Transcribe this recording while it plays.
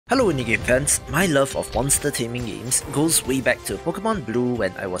Hello indie game fans, my love of monster taming games goes way back to Pokemon Blue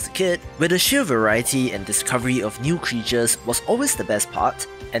when I was a kid, where the sheer variety and discovery of new creatures was always the best part,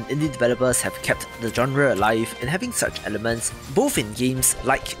 and indie developers have kept the genre alive in having such elements both in games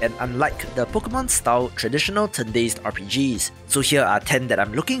like and unlike the Pokemon-style traditional turn-based RPGs. So here are 10 that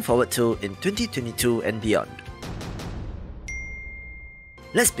I'm looking forward to in 2022 and beyond.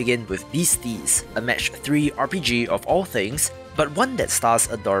 Let's begin with Beasties, a match 3 RPG of all things, but one that stars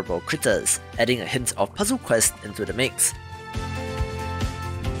adorable critters, adding a hint of puzzle quest into the mix.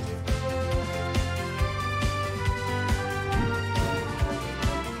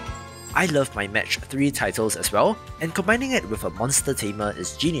 I love my match 3 titles as well, and combining it with a monster tamer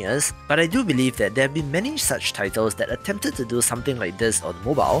is genius, but I do believe that there have been many such titles that attempted to do something like this on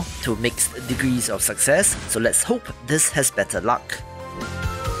mobile to mixed degrees of success, so let's hope this has better luck.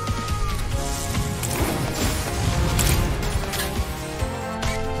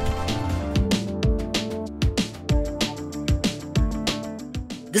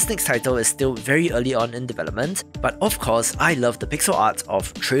 This next title is still very early on in development, but of course I love the pixel art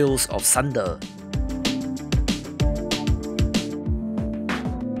of Trails of Sunder.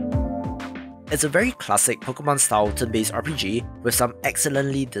 It's a very classic Pokemon-style turn-based RPG with some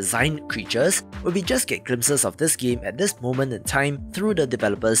excellently designed creatures, where we just get glimpses of this game at this moment in time through the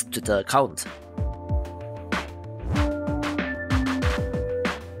developer's Twitter account.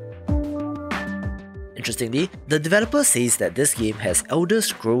 Interestingly, the developer says that this game has Elder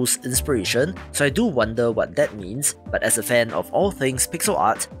Scrolls inspiration, so I do wonder what that means, but as a fan of all things pixel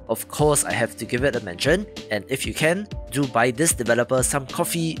art, of course I have to give it a mention, and if you can, do buy this developer some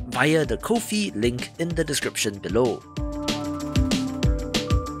coffee via the Ko-fi link in the description below.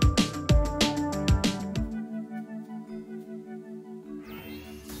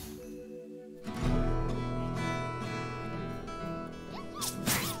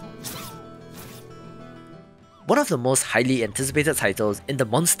 One of the most highly anticipated titles in the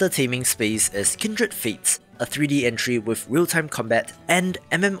monster taming space is Kindred Fates, a 3D entry with real-time combat and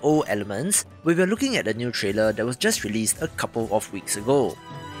MMO elements, where we're looking at a new trailer that was just released a couple of weeks ago.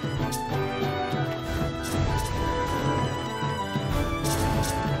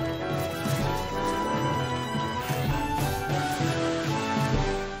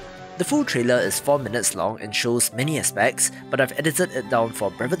 The full trailer is 4 minutes long and shows many aspects, but I've edited it down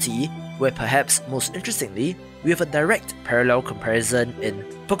for brevity, where perhaps most interestingly, we have a direct parallel comparison in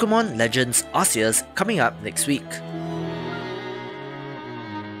Pokemon Legends Arceus coming up next week.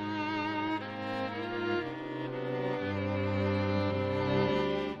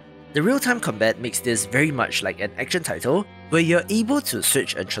 The real-time combat makes this very much like an action title, where you're able to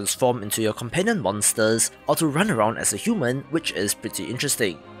switch and transform into your companion monsters or to run around as a human, which is pretty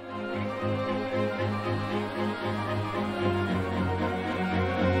interesting.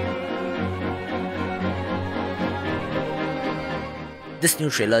 This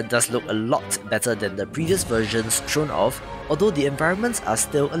new trailer does look a lot better than the previous versions shown off, although the environments are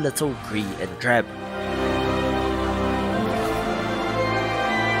still a little grey and drab.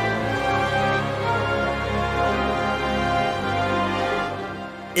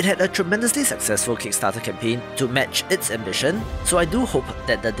 It had a tremendously successful Kickstarter campaign to match its ambition, so I do hope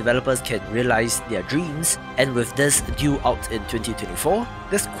that the developers can realise their dreams, and with this due out in 2024,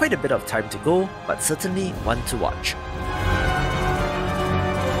 there's quite a bit of time to go, but certainly one to watch.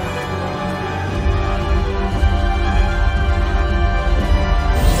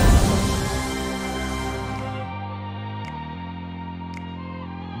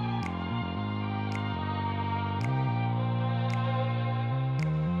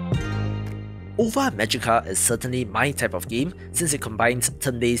 Ova Magica is certainly my type of game since it combines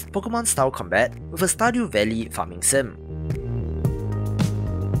turn-based Pokemon-style combat with a Stardew Valley farming sim.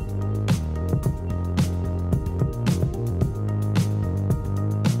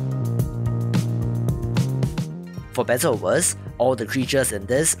 For better or worse, all the creatures in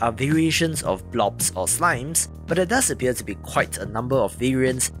this are variations of blobs or slimes, but there does appear to be quite a number of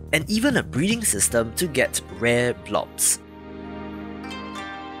variants and even a breeding system to get rare blobs.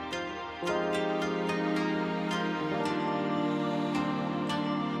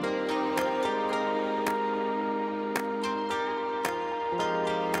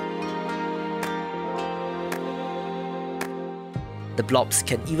 The blobs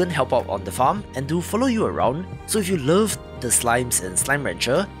can even help out on the farm and do follow you around, so if you loved the slimes in Slime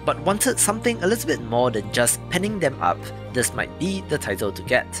Rancher but wanted something a little bit more than just penning them up, this might be the title to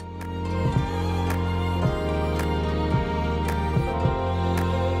get.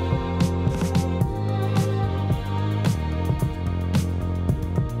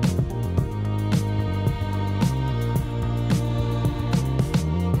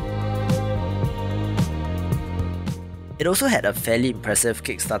 It also had a fairly impressive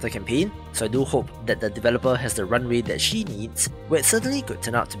Kickstarter campaign, so I do hope that the developer has the runway that she needs, where it certainly could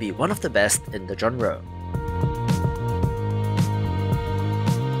turn out to be one of the best in the genre.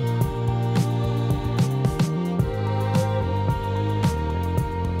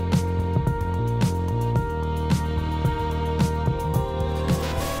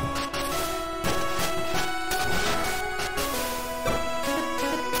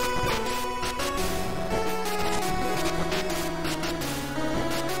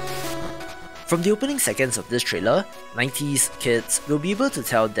 From the opening seconds of this trailer, 90s kids will be able to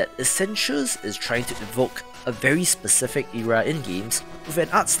tell that Essentials is trying to evoke a very specific era in games with an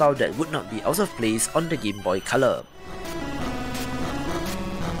art style that would not be out of place on the Game Boy Color.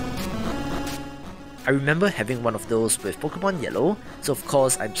 I remember having one of those with Pokemon Yellow, so of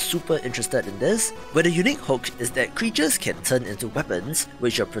course I'm super interested in this, where the unique hook is that creatures can turn into weapons,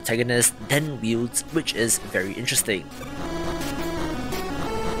 which your protagonist then wields, which is very interesting.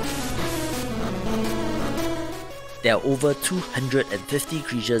 There are over 250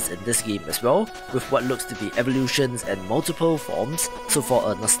 creatures in this game as well, with what looks to be evolutions and multiple forms, so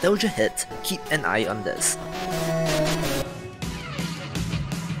for a nostalgia hit, keep an eye on this.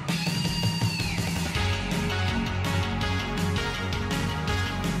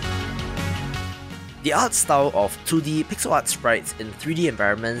 The art style of 2D pixel art sprites in 3D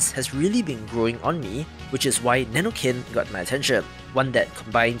environments has really been growing on me, which is why Nanokin got my attention, one that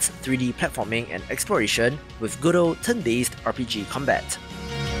combines 3D platforming and exploration with good old turn-based RPG combat.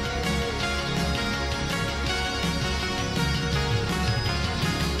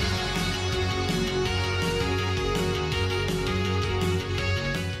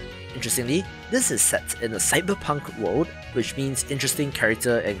 Interestingly, this is set in a cyberpunk world, which means interesting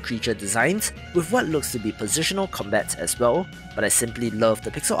character and creature designs with what looks to be positional combat as well, but I simply love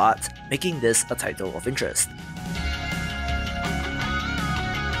the pixel art, making this a title of interest.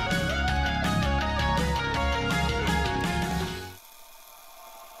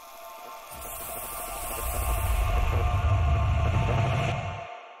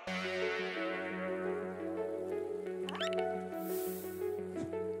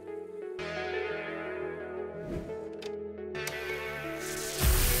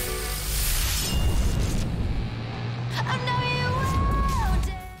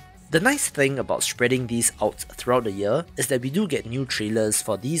 The nice thing about spreading these out throughout the year is that we do get new trailers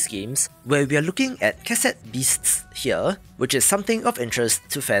for these games, where we are looking at cassette beasts here, which is something of interest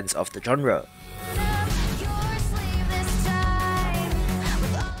to fans of the genre.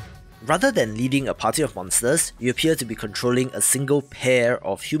 Rather than leading a party of monsters, you appear to be controlling a single pair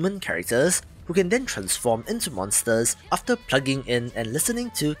of human characters who can then transform into monsters after plugging in and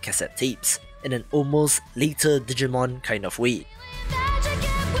listening to cassette tapes, in an almost later Digimon kind of way.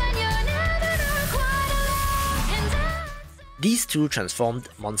 These two transformed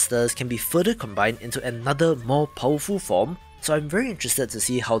monsters can be further combined into another more powerful form, so I'm very interested to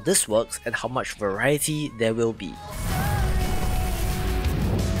see how this works and how much variety there will be.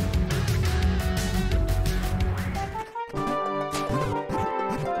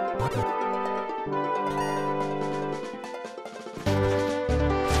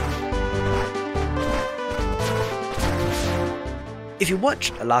 If you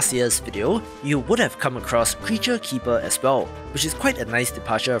watched last year's video, you would have come across Creature Keeper as well, which is quite a nice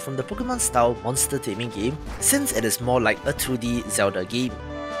departure from the Pokemon-style monster taming game, since it is more like a 2D Zelda game.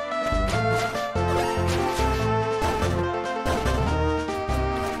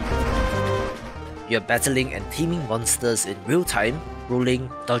 You're battling and taming monsters in real time, rolling,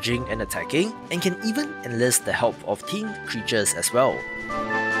 dodging and attacking, and can even enlist the help of tamed creatures as well.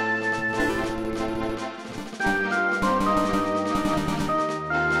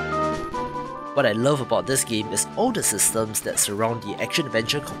 What I love about this game is all the systems that surround the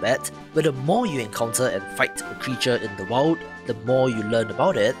action-adventure combat, where the more you encounter and fight a creature in the wild, the more you learn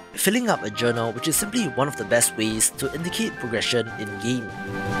about it, filling up a journal, which is simply one of the best ways to indicate progression in-game.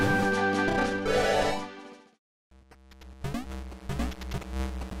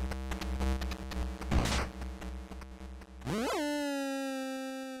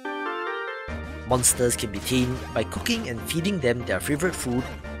 Monsters can be tamed by cooking and feeding them their favourite food,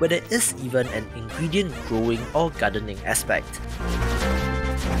 where there is even an ingredient growing or gardening aspect.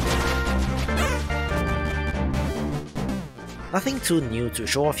 Nothing too new to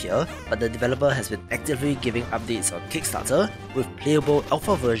show off here, but the developer has been actively giving updates on Kickstarter, with playable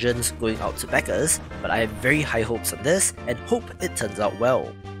alpha versions going out to backers, but I have very high hopes on this and hope it turns out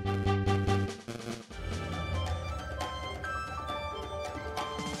well.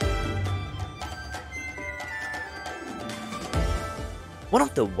 One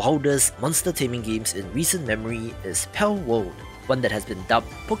of the wildest monster taming games in recent memory is Pal World, one that has been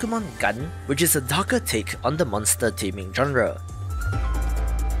dubbed Pokemon Gun, which is a darker take on the monster taming genre.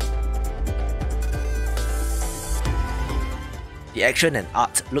 The action and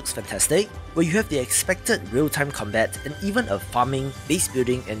art looks fantastic, where you have the expected real-time combat and even a farming, base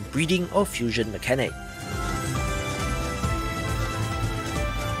building and breeding or fusion mechanic.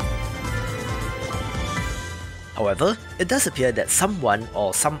 However, it does appear that someone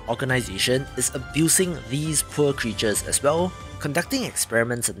or some organization is abusing these poor creatures as well, conducting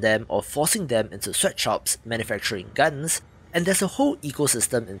experiments on them or forcing them into sweatshops manufacturing guns, and there's a whole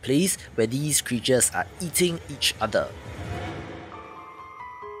ecosystem in place where these creatures are eating each other.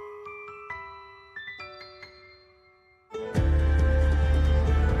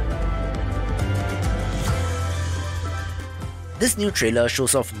 This new trailer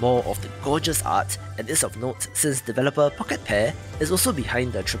shows off more of the gorgeous art and is of note since developer Pocket Pair is also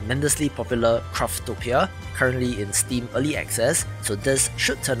behind the tremendously popular Craftopia, currently in Steam Early Access, so this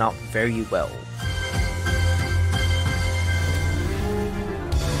should turn out very well.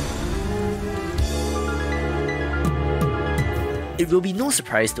 It will be no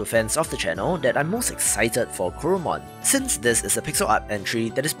surprise to fans of the channel that I'm most excited for Coromon, since this is a pixel art entry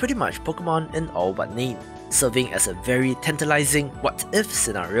that is pretty much Pokemon in all but name, serving as a very tantalizing what-if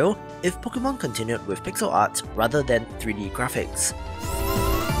scenario if Pokemon continued with pixel art rather than 3D graphics.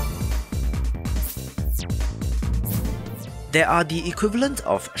 There are the equivalent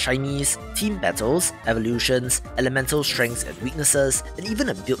of shinies, team battles, evolutions, elemental strengths and weaknesses, and even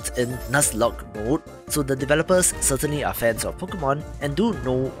a built-in Nuzlocke mode, so the developers certainly are fans of Pokemon and do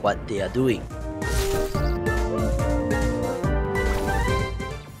know what they are doing.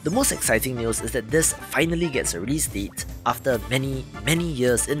 The most exciting news is that this finally gets a release date after many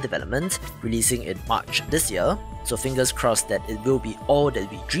years in development, releasing in March this year, so fingers crossed that it will be all that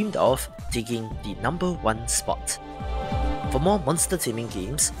we dreamed of, taking the #1 spot. For more monster taming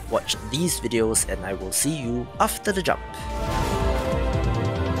games, watch these videos and I will see you after the jump.